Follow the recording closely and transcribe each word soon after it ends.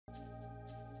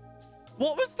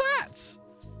What was that?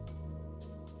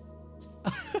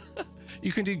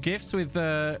 You can do gifts with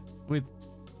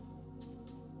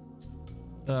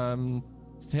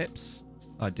tips.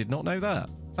 I did not know that.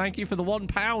 Thank you for the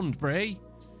 £1, Brie.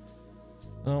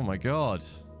 Oh my god,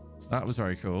 that was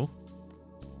very cool.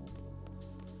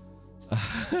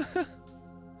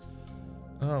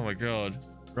 Oh my god.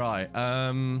 Right.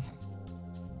 I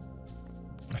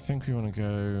think we want to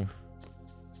go.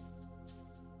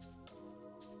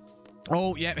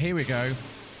 Oh, yeah, here we go.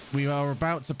 We are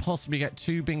about to possibly get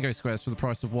 2 bingo squares for the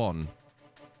price of 1.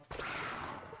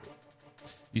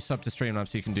 You sub to Streamlabs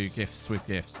so you can do gifts with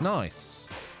gifts. Nice.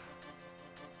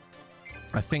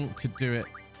 I think to do it...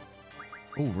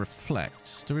 Oh,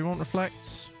 reflect. Do we want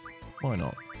reflect? Why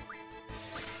not?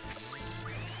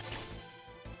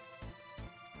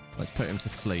 Let's put him to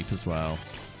sleep as well.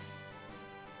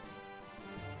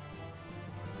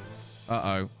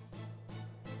 Uh-oh.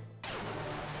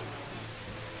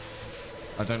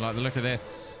 I don't like the look of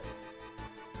this.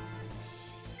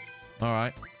 All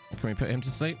right. Can we put him to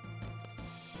sleep?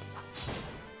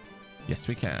 Yes,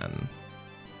 we can.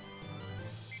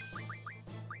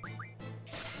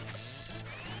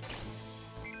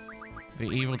 The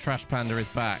evil trash panda is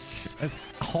back. It's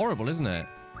horrible, isn't it?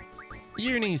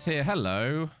 Uni's here.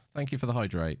 Hello. Thank you for the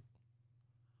hydrate.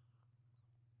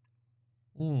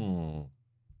 Good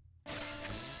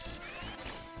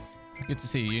to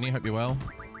see you, Uni. Hope you're well.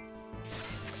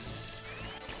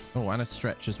 Oh, and a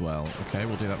stretch as well. Okay,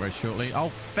 we'll do that very shortly. Oh,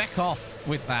 feck off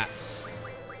with that.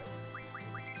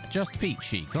 Just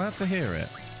peachy. Glad to hear it.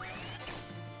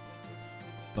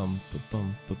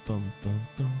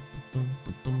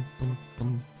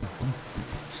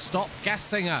 Stop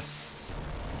gassing us.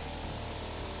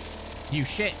 You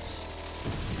shit.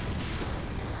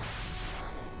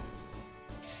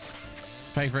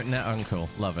 Favorite net uncle.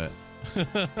 Love it.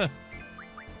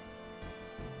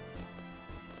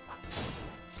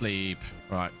 Sleep.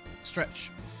 Right.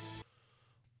 Stretch.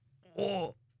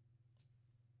 Oh.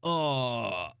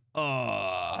 Oh.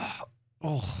 Oh.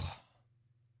 Oh.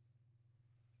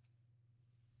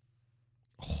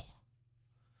 Oh.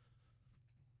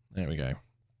 There we go.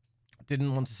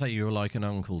 Didn't want to say you were like an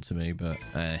uncle to me, but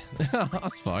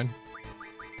that's fine.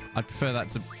 I'd prefer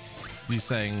that to you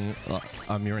saying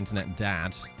I'm your internet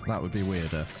dad. That would be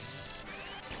weirder.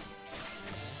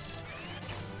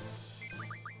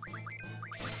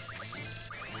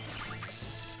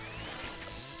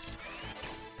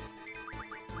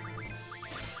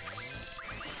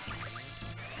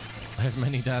 I have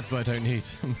many dads, but I don't need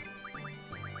them.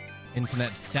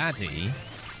 Internet daddy?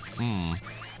 Hmm.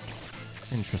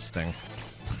 Interesting.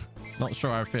 Not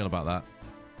sure how I feel about that.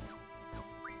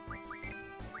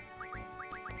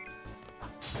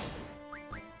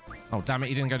 Oh, damn it,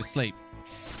 he didn't go to sleep.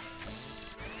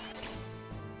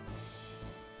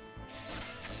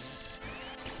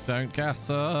 Don't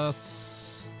gas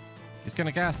us. He's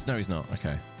gonna gas? No, he's not.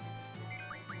 Okay.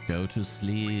 Go to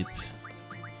sleep.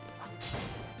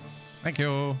 Thank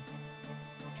you.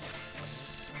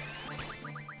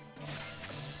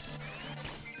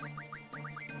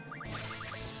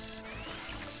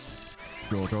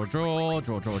 Draw, draw, draw,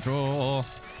 draw, draw, draw.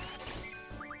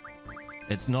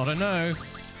 It's not a no.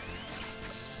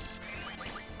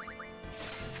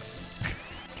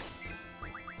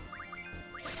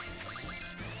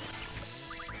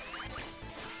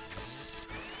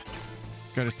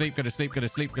 Go to sleep, go to sleep, go to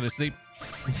sleep, go to sleep.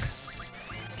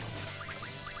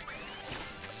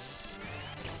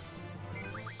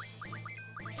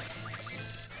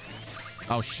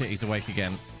 Oh shit, he's awake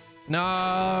again.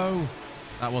 No!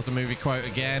 That was a movie quote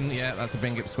again. Yeah, that's a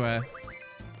Bingip square.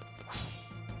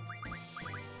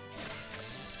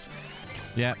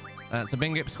 Yeah, that's a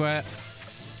Bingip square.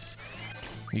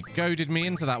 You goaded me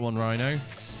into that one, Rhino.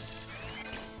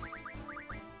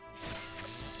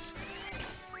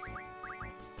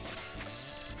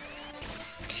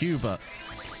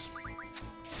 Q-butts.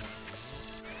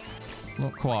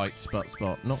 Not quite, butt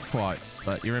spot. Not quite,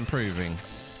 but you're improving.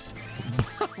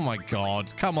 Oh my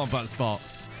god. Come on, butt spot.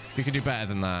 You can do better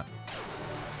than that.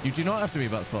 You do not have to be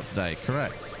butt spot today.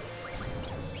 Correct.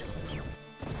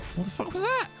 What the fuck was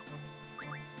that?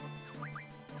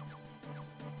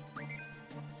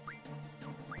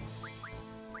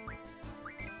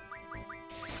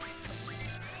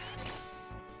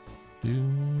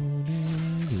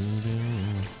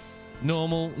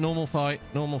 Normal fight.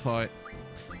 Normal fight.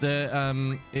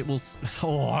 It will...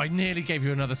 Oh, I nearly gave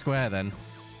you another square then.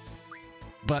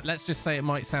 But let's just say it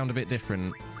might sound a bit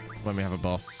different when we have a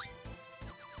boss.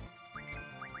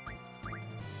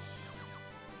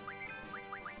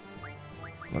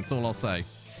 That's all I'll say.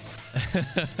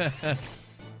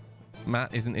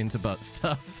 Matt isn't into butt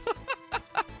stuff.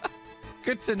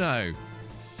 Good to know.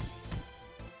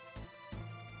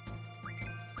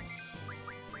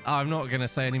 I'm not going to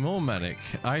say any more, Manic.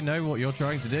 I know what you're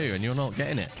trying to do, and you're not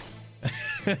getting it.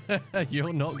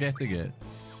 You're not getting it.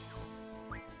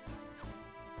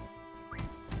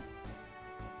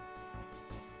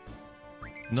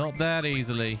 Not that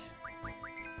easily.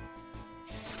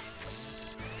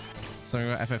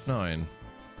 Something about FF9.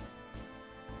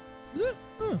 Is it?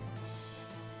 Huh.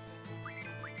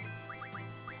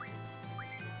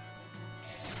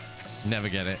 Never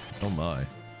get it. Oh my.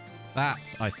 That,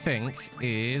 I think,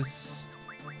 is...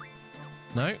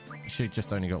 No, she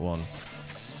just only got one.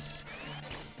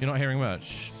 You're not hearing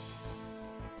much.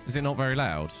 Is it not very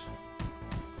loud?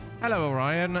 Hello,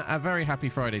 Orion. A very happy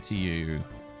Friday to you.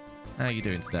 How are you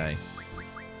doing today?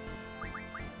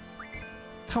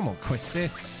 Come on,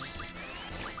 Quistis.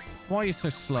 Why are you so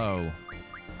slow?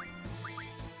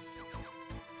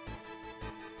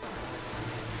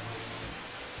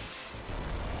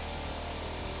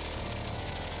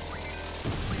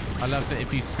 I love that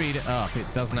if you speed it up, it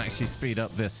doesn't actually speed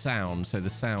up the sound, so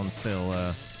the sound still...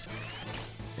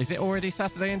 Is it already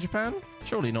Saturday in Japan?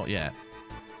 Surely not yet.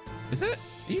 Is it?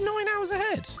 Are you 9 hours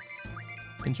ahead?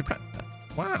 In Japan?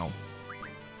 Wow.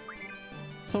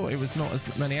 Thought it was not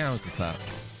as many hours as that.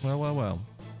 Well, well, well.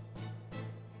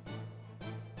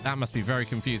 That must be very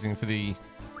confusing for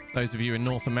those of you in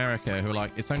North America who are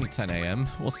like, it's only 10 a.m.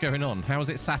 What's going on? How is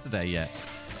it Saturday yet?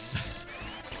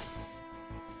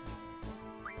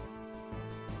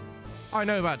 I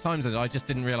know about time zones. I just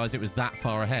didn't realize it was that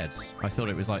far ahead. I thought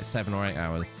it was like 7 or 8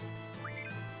 hours.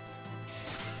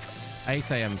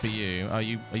 8 a.m. for you. Are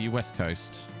you West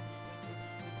Coast?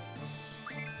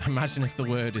 Imagine if the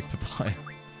word is papaya.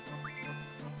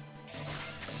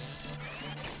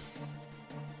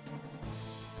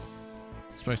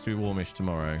 It's supposed to be warmish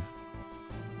tomorrow.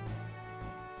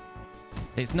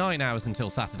 It's 9 hours until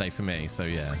Saturday for me, so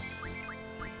yeah.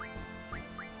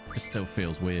 Just still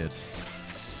feels weird.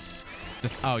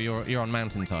 Oh, you're on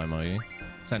mountain time, are you?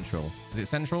 Central. Is it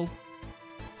central?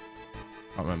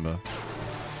 Can't remember.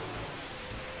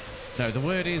 No, the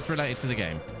word is related to the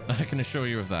game. I can assure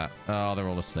you of that. Oh, they're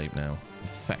all asleep now. For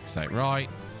feck's sake.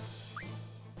 Right.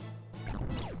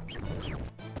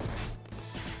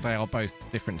 They are both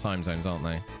different time zones, aren't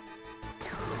they?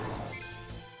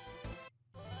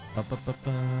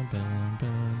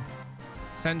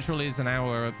 Central is an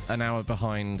hour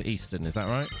behind Eastern, is that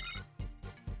right?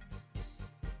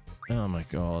 Oh my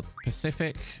god.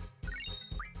 Pacific,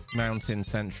 Mountain,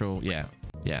 Central. Yeah,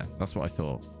 that's what I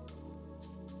thought.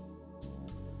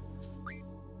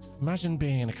 Imagine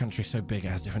being in a country so big it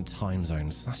has different time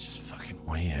zones. That's just fucking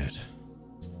weird.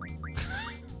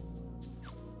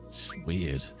 It's just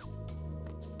weird.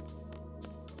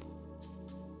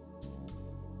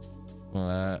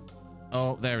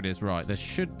 Oh, there it is. Right, there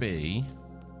should be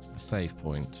a save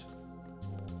point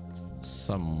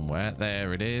somewhere.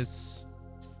 There it is.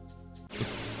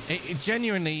 It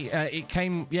genuinely, it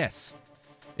came, yes,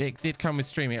 it did come with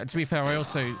streaming. To be fair, I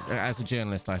also, as a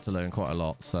journalist, I have to learn quite a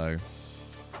lot, so.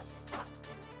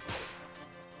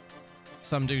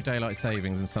 Some do daylight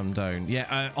savings and some don't.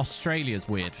 Yeah, Australia's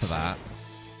weird for that.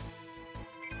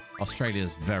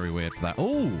 Australia's very weird for that.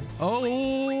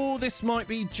 Oh, this might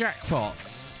be jackpot.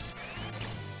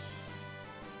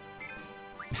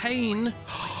 Pain.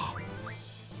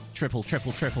 Triple,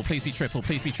 triple, triple. Please be triple.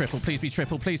 Please be triple. Please be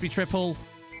triple. Please be triple.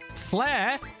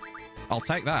 Flare. I'll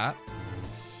take that.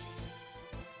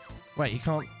 Wait, he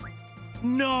can't.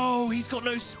 No, he's got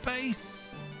no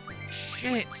space.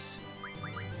 Shit.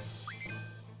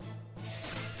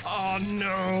 Oh,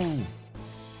 no.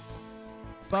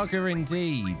 Bugger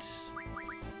indeed.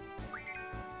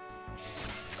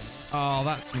 Oh,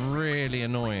 that's really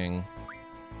annoying.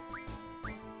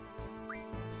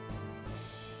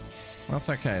 That's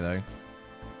okay, though.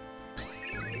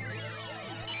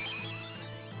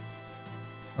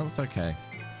 That's okay.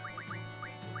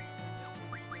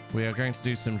 We are going to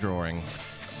do some drawing.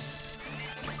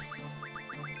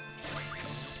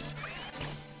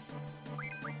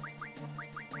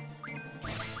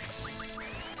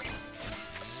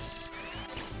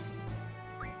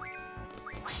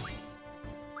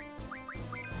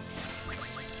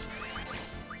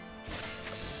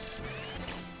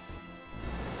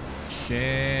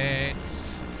 Shit.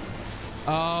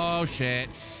 Oh, shit.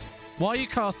 Why are you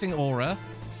casting Aura?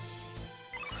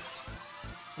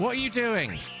 What are you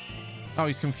doing? Oh,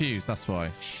 he's confused. That's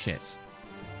why. Shit.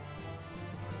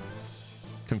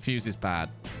 Confused is bad.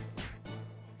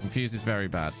 Confused is very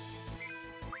bad.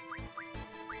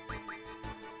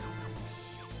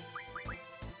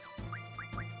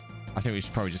 I I think we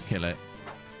should probably just kill it.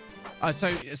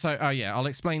 Yeah, I'll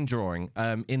explain drawing.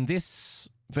 In this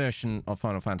version of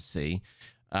Final Fantasy,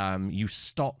 you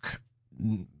stock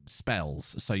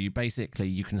spells. So you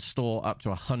can store up to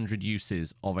 100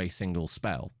 uses of a single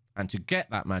spell. And to get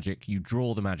that magic, you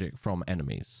draw the magic from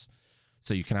enemies.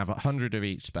 So you can have 100 of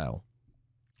each spell.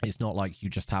 It's not like you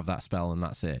just have that spell and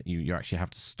that's it. You actually have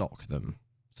to stock them.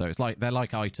 So it's like they're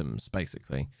like items,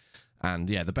 basically. And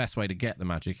yeah, the best way to get the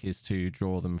magic is to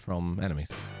draw them from enemies.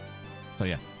 So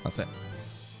yeah, that's it.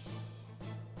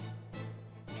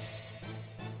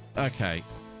 Okay.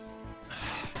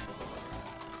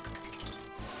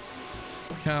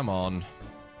 Come on.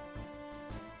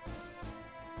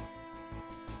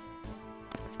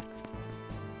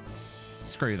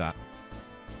 Screw that.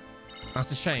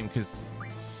 That's a shame, because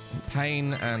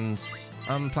Pain and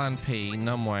Unplanned P,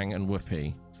 Numwang, and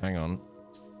Whoopee. Hang on.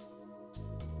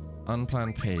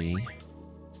 Unplanned P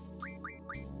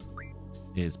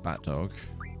is Bat Dog.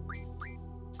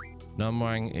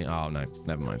 Numwang is... Oh, no.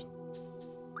 Never mind.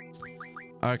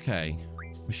 Okay.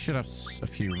 We should have a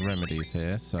few remedies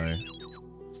here, so...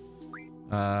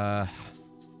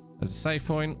 there's a save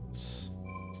point.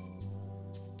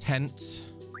 Tent.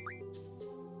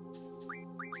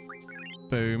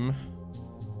 Boom.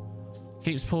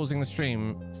 Keeps pausing the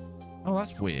stream. Oh,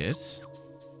 that's weird.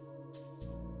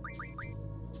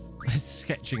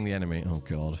 Sketching the enemy. Oh,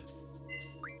 God.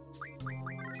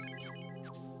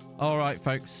 All right,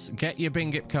 folks. Get your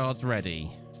Bingip cards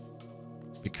ready.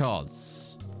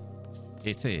 Because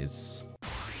it is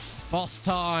boss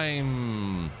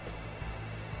time.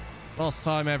 Boss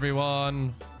time,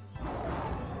 everyone.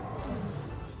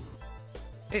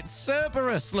 It's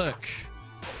Cerberus, look.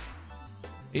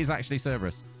 He's actually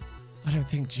Cerberus. I don't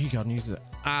think G-Garden uses it.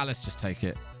 Ah, let's just take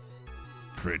it.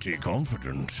 Pretty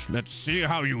confident. Let's see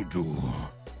how you do.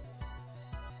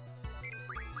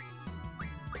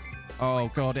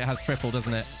 Oh, God, it has triple,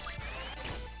 doesn't it?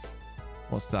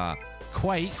 What's that?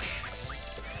 Quake.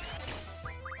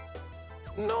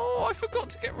 No, I forgot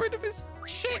to get rid of his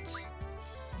shit.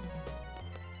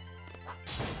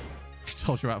 I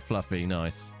told you about Fluffy.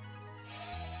 Nice.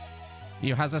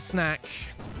 You has a snack.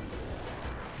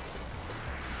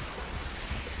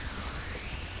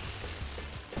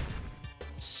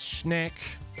 Snack.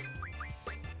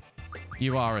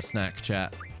 You are a snack,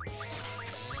 chat.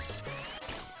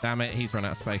 Damn it, he's run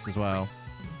out of space as well.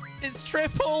 It's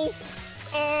triple!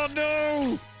 Oh,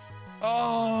 no!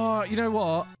 Oh, you know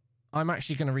what? I'm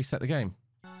actually going to reset the game.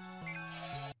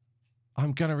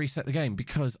 I'm going to reset the game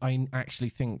because I actually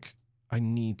think I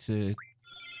need to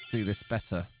do this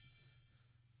better.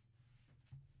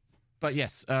 But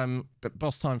yes, but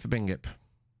boss time for Bingip.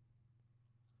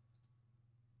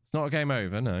 It's not a game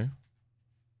over, no.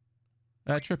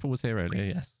 Triple was here earlier,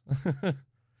 yes.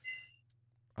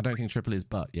 I don't think Triple is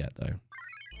but yet, though.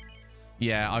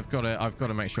 Yeah, I've got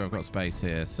to make sure I've got space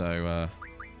here, so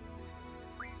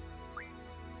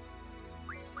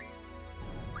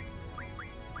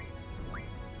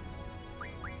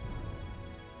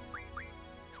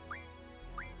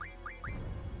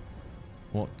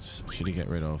what should he get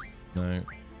rid of? No.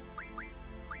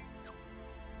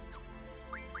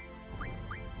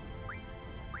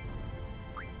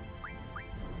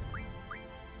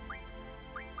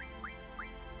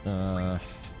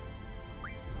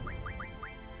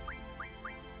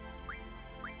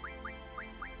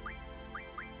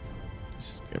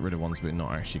 Just get rid of ones we're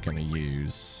not actually going to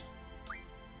use.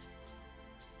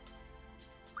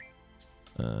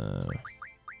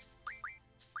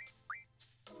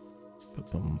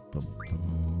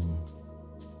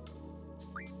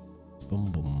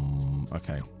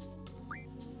 Okay.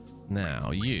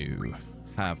 Now you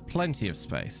have plenty of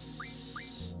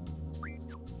space,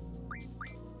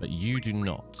 but you do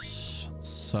not.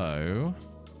 So,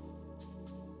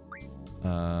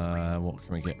 what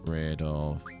can we get rid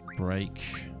of? Break.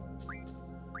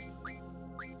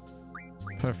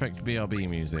 Perfect BRB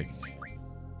music.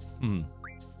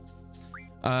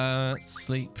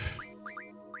 Sleep.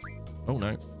 Oh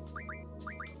no.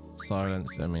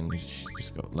 Silence. I mean, you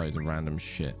just got loads of random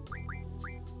shit.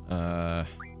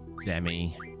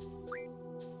 Demi.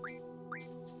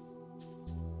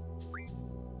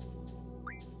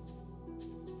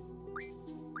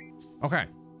 Okay.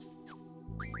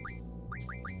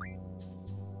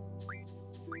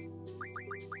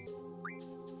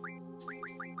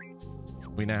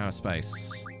 We now have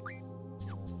space.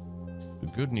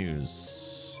 Good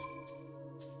news.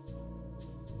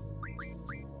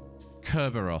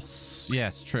 Kerberos.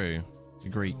 Yes, true. The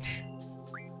Greek.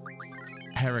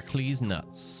 Heracles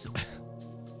nuts.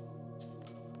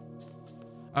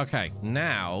 Okay,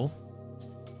 now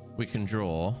we can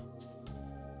draw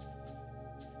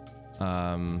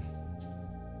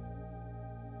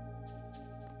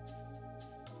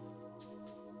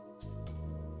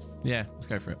Yeah, let's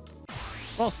go for it.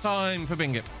 Boss time for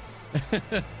Bingham.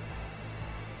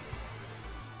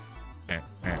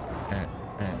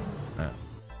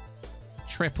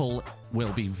 Triple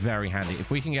will be very handy.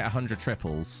 If we can get 100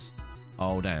 triples,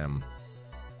 oh damn.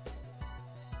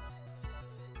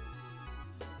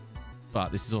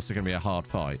 But this is also going to be a hard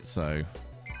fight, so...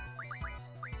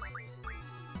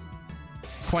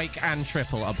 Quake and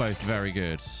triple are both very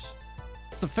good.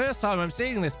 It's the first time I'm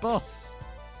seeing this boss.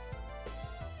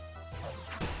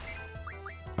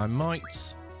 I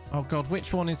might... Oh god,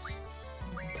 which one is...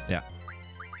 Yeah.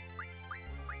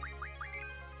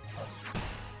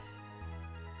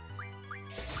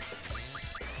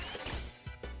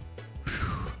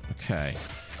 Okay.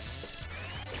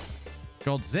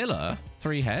 Godzilla?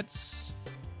 3 heads?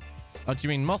 Oh, do you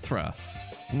mean Mothra?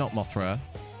 Not Mothra.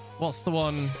 What's the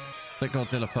one that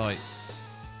Godzilla fights?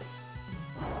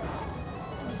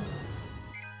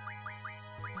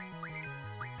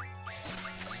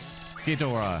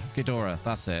 Ghidorah. Ghidorah.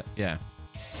 That's it. Yeah.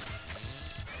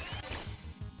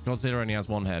 Godzilla only has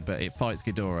 1 head, but it fights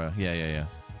Ghidorah. Yeah, yeah, yeah.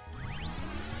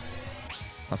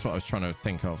 That's what I was trying to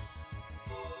think of.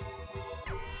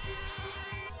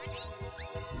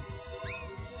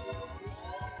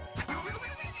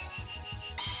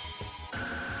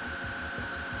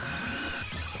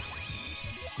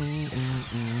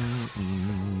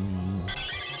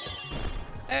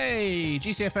 Hey,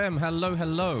 GCFM. Hello,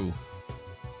 hello.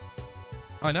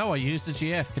 I know, I used the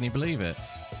GF. Can you believe it?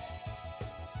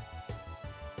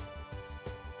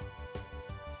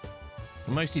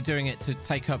 I'm mostly doing it to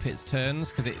take up its turns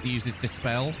because it uses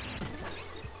Dispel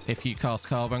if you cast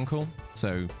Carbuncle.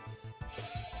 So,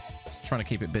 just trying to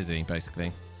keep it busy,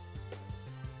 basically.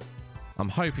 I'm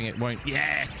hoping it won't...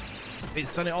 Yes!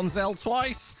 It's done it on Zell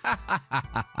twice!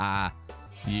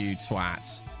 You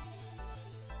twat.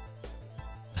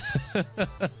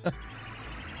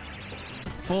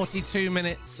 42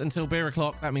 minutes until beer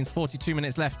o'clock. That means 42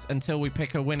 minutes left until we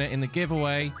pick a winner in the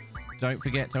giveaway. Don't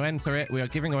forget to enter it. We are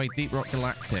giving away Deep Rock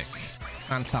Galactic.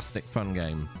 Fantastic fun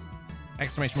game.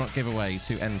 Exclamation mark giveaway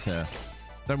to enter.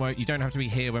 Don't worry, you don't have to be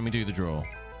here when we do the draw.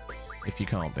 If you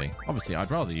can't be. Obviously, I'd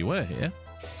rather you were here.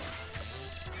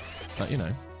 But, you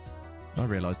know, I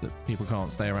realise that people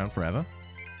can't stay around forever.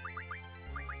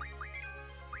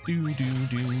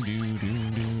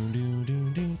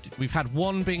 We've had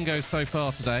 1 bingo so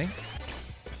far today,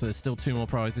 so there's still 2 more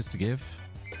prizes to give.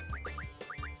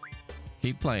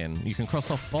 Keep playing. You can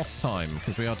cross off boss time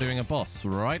because we are doing a boss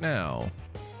right now.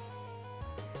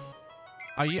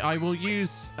 I will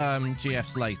use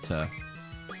GFs later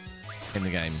in the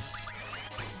game.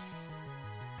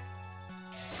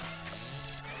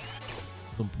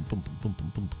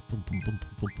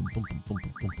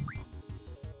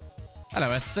 Hello,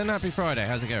 Eston. Happy Friday.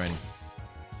 How's it going?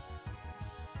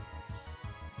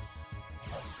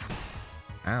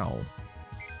 Ow.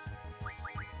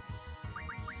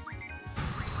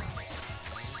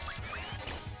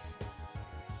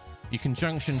 You can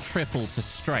junction triple to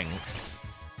strength,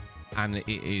 and it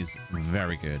is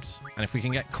very good. And if we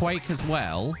can get Quake as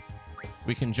well,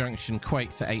 we can junction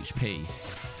Quake to HP.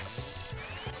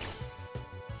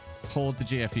 Hoard the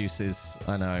GF uses,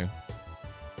 I know.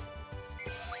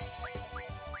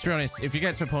 To be honest, if you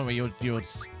get to a point where your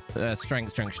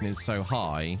strength junction is so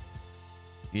high,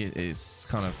 it is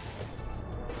kind of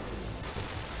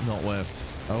not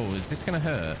worth... Oh, is this going to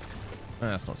hurt?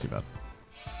 That's not too bad.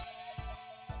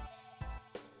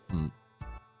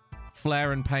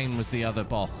 Flare and Pain was the other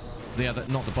boss.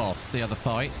 Not the boss, the other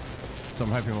fight. So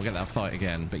I'm hoping we'll get that fight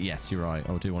again. But yes, you're right.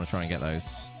 I do want to try and get those.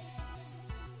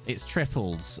 It's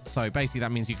triples. So basically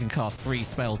that means you can cast 3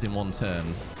 spells in 1 turn.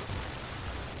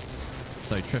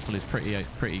 So triple is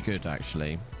pretty good,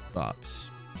 actually. But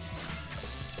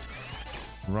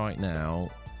right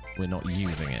now, we're not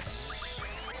using it.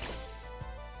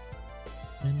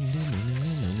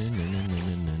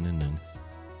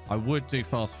 I would do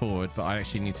fast forward, but I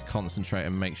actually need to concentrate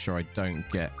and make sure I don't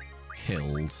get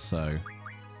killed, so...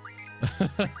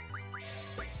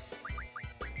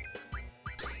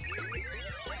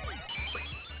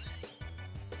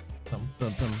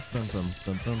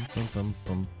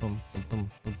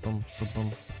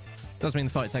 Does mean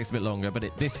the fight takes a bit longer, but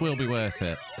this will be worth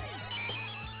it.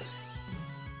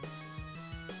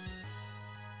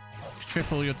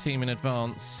 Triple your team in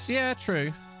advance. Yeah,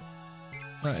 true.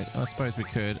 Right, I suppose we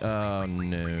could. Oh,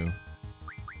 no.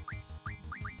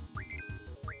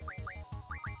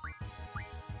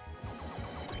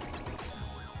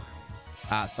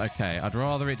 That's okay. I'd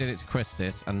rather it did it to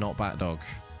Quistis and not Batdog.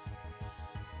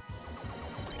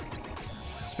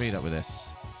 speed up with this.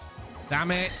 Damn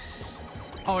it!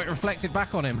 Oh, it reflected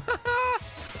back on him.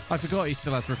 I forgot he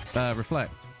still has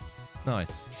reflect.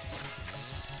 Nice.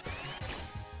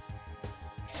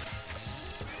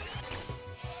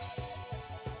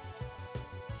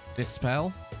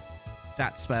 Dispel.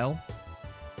 Dat spell.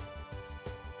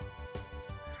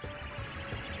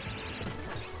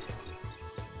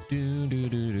 Do do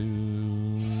do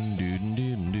do do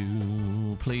do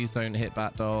do. Please don't hit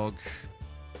Bat Dog.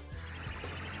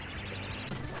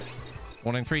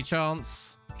 1 in 3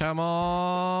 chance. Come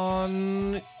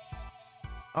on.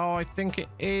 Oh, I think it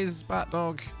is Bat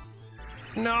Dog.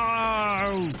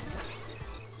 No.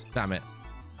 Damn it.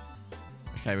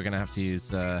 Okay, we're gonna have to use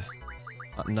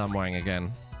Numwang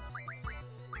again.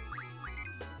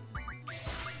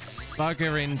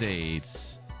 Bugger indeed.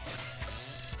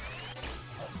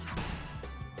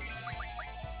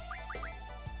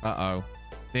 Uh-oh.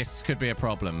 This could be a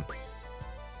problem.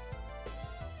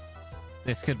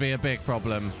 This could be a big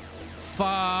problem.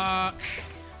 Fuck!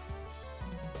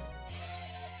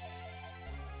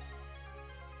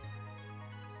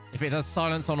 If it does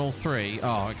silence on all 3...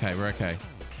 Oh, okay, we're okay.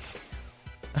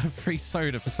 A free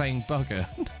soda for saying bugger.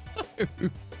 No.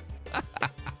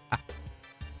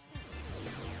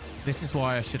 This is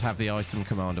why I should have the item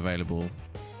command available.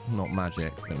 Not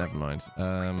magic, but never mind.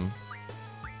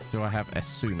 Do I have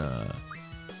Esuna?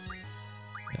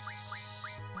 Yes.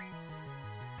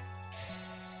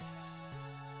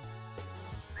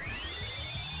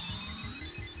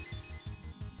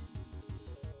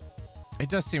 It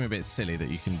does seem a bit silly that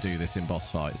you can do this in boss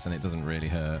fights and it doesn't really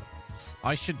hurt.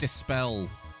 I should dispel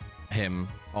him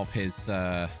of his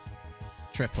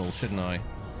triple, shouldn't I?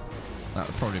 That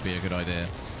would probably be a good idea.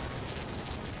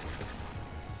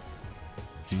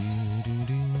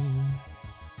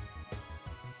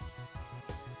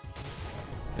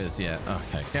 Yeah,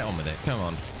 okay, get on with it. Come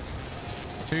on.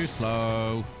 Too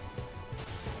slow.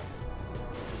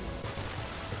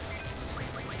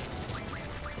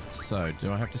 So,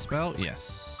 do I have to spell?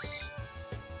 Yes.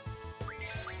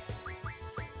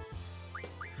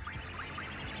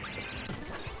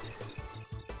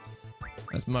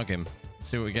 Let's mug him.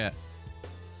 See what we get.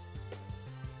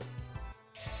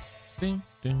 Ding,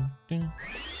 ding, ding.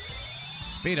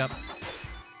 Speed up.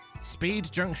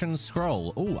 Speed junction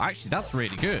scroll. Oh, actually, that's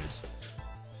really good.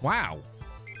 Wow.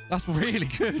 That's really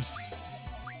good.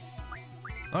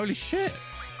 Holy shit.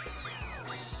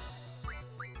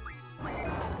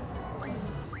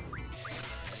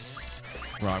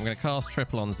 Right, I'm going to cast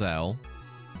triple on Zell.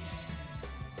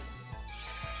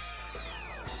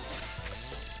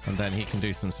 And then he can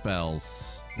do some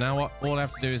spells. Now what? All I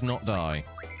have to do is not die.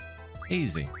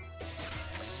 Easy.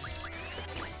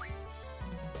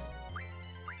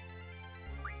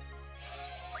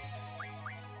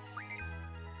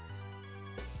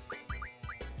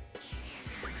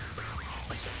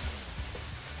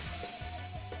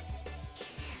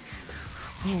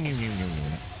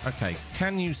 Okay,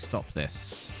 can you stop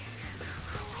this?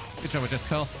 Good job, I just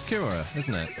cast Cura,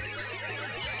 isn't it?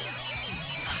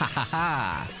 Ha ha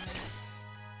ha!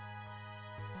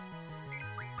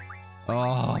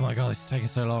 Oh my god, this is taking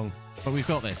so long. But we've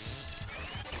got this.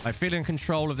 I feel in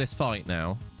control of this fight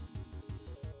now.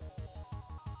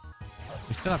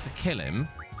 We still have to kill him,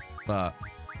 but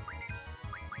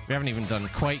we haven't even done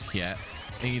Quake yet,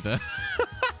 either.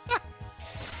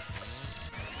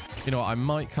 You know what? I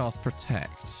might cast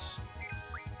Protect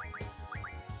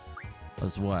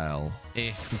as well,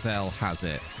 if Zell has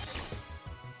it.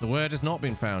 The word has not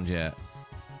been found yet.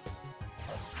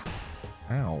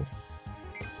 Ow.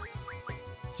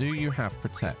 Do you have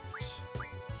Protect?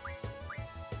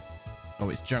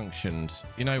 Oh, it's junctioned.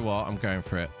 You know what? I'm going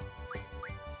for it.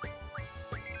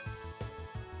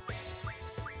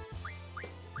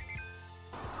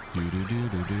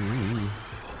 Do-do-do-do-do.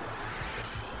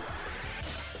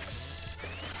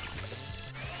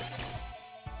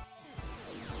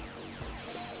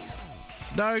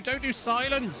 No, don't do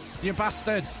silence, you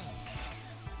bastards.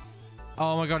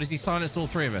 Oh my god, has he silenced all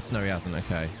 3 of us? No, he hasn't.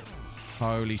 Okay.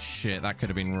 Holy shit, that could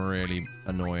have been really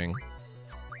annoying.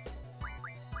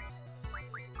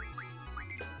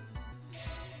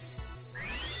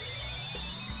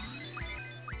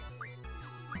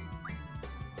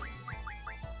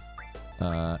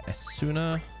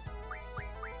 Esuna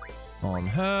on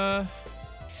her.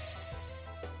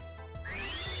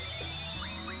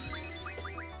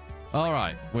 All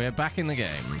right, we're back in the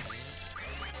game.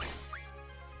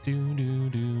 Do, do,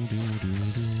 do, do, do,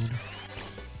 do.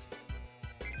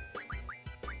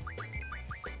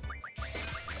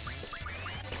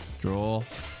 Draw,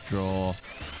 draw,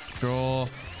 draw.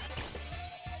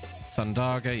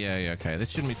 Thundaga, yeah, okay. This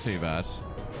shouldn't be too bad.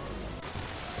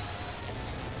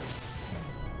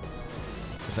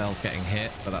 Zell's getting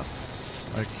hit, but that's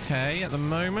okay at the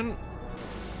moment.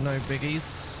 No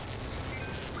biggies.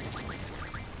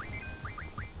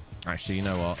 Actually, you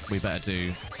know what? We better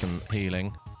do some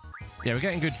healing. Yeah, we're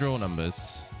getting good draw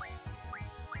numbers.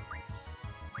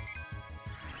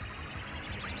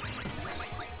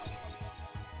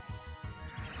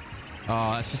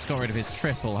 Oh, it's just got rid of his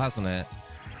triple, hasn't it?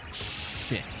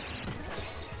 Shit.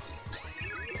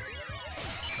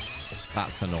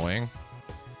 That's annoying.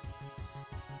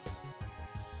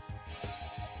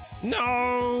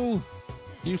 No!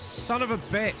 You son of a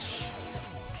bitch!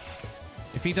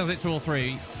 If he does it to all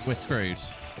three, we're screwed.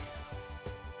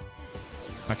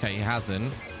 Okay, he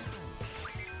hasn't.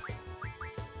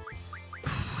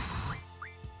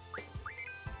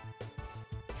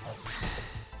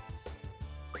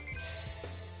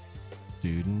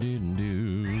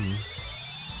 Doo-doo-doo-doo.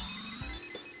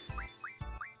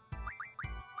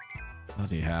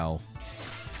 Bloody hell.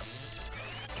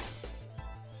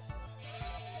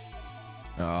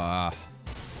 Ah.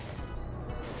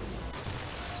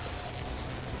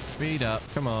 Speed up,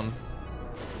 come on.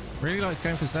 Really likes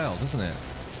going for Zell, doesn't it?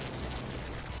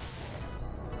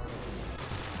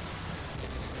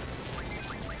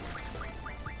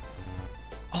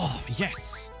 Oh,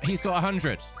 yes! He's got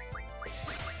 100.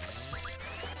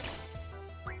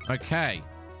 Okay.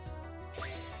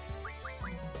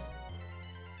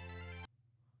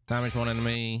 Damage one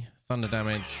enemy. Thunder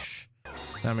damage.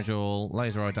 Damage all.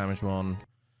 Laser eye damage one.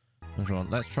 Damage one.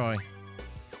 Let's try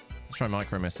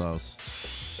micro missiles.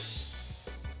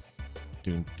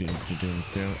 Doom, doom, doom, doom,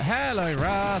 doom. Hello,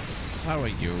 Russ. How are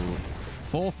you?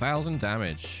 4,000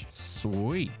 damage.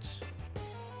 Sweet.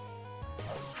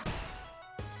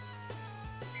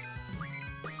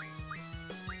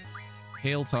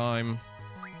 Heal time.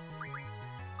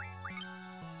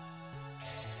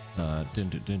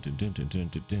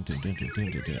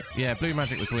 Yeah, blue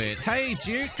magic was weird. Hey,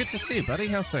 Duke. Good to see you, buddy.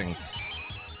 How's things?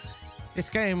 This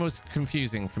game was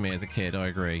confusing for me as a kid. I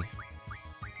agree.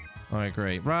 I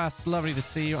agree. Russ, lovely to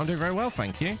see you. I'm doing very well,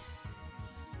 thank you.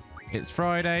 It's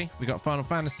Friday. We got Final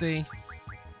Fantasy.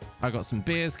 I got some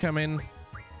beers coming.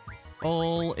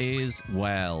 All is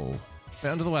well.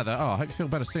 Bit under the weather. Oh, I hope you feel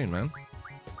better soon, man.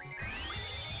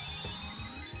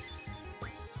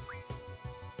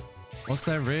 Was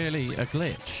there really a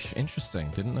glitch? Interesting.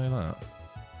 Didn't know that.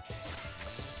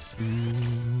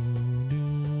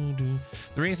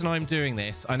 The reason I'm doing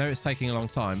this, I know it's taking a long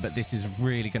time, but this is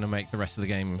really going to make the rest of the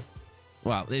game...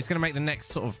 Well, it's going to make the next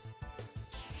sort of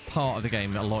part of the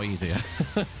game a lot easier.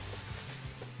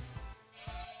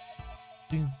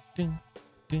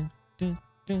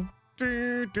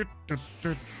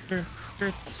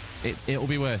 It'll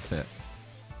be worth it.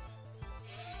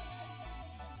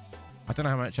 I don't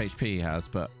know how much HP he has,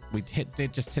 but we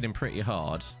did just hit him pretty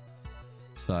hard.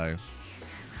 So...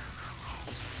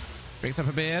 Picked up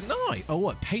a beer. Nice. Oh,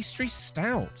 what? Pastry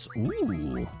stout.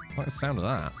 Ooh. I like the sound of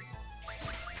that.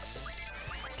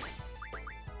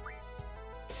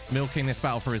 Milking this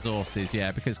battle for resources,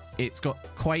 yeah, because it's got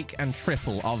Quake and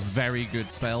Triple are very good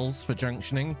spells for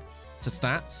junctioning to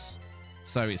stats.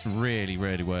 So it's really,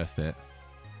 really worth it.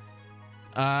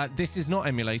 This is not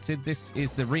emulated. This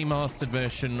is the remastered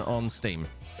version on Steam.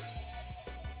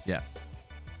 Yeah.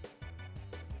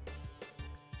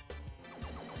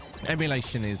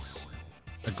 Emulation is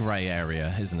a grey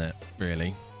area, isn't it?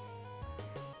 Really.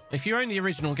 If you own the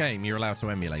original game, you're allowed to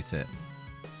emulate it.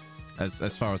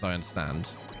 As far as I understand.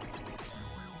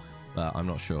 But I'm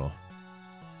not sure.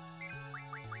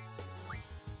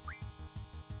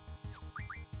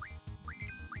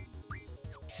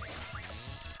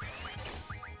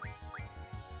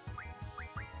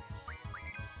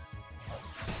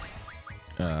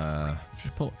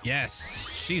 Triple. Yes,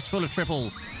 she's full of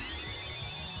triples.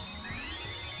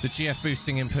 The GF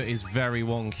boosting input is very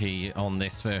wonky on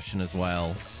this version as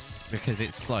well, because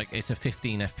it's like it's a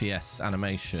 15 FPS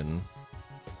animation.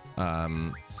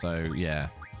 So yeah,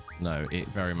 no, it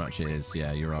very much is.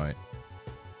 Yeah, you're right.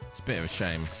 It's a bit of a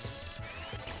shame.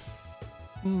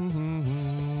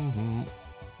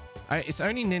 It's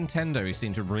only Nintendo who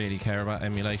seem to really care about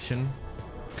emulation.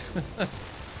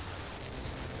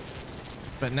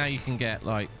 But now you can get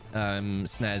like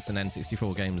SNES and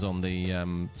N64 games on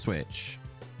the Switch.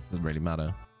 Doesn't really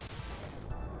matter.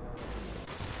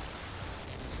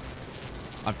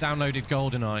 I've downloaded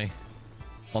GoldenEye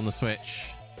on the Switch.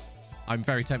 I'm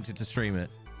very tempted to stream it.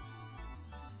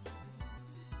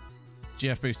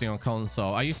 GF boosting on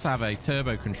console. I used to have a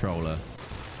turbo controller.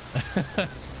 But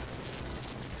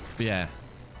yeah,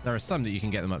 there are some that you can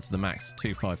get them up to the max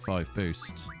 255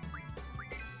 boost.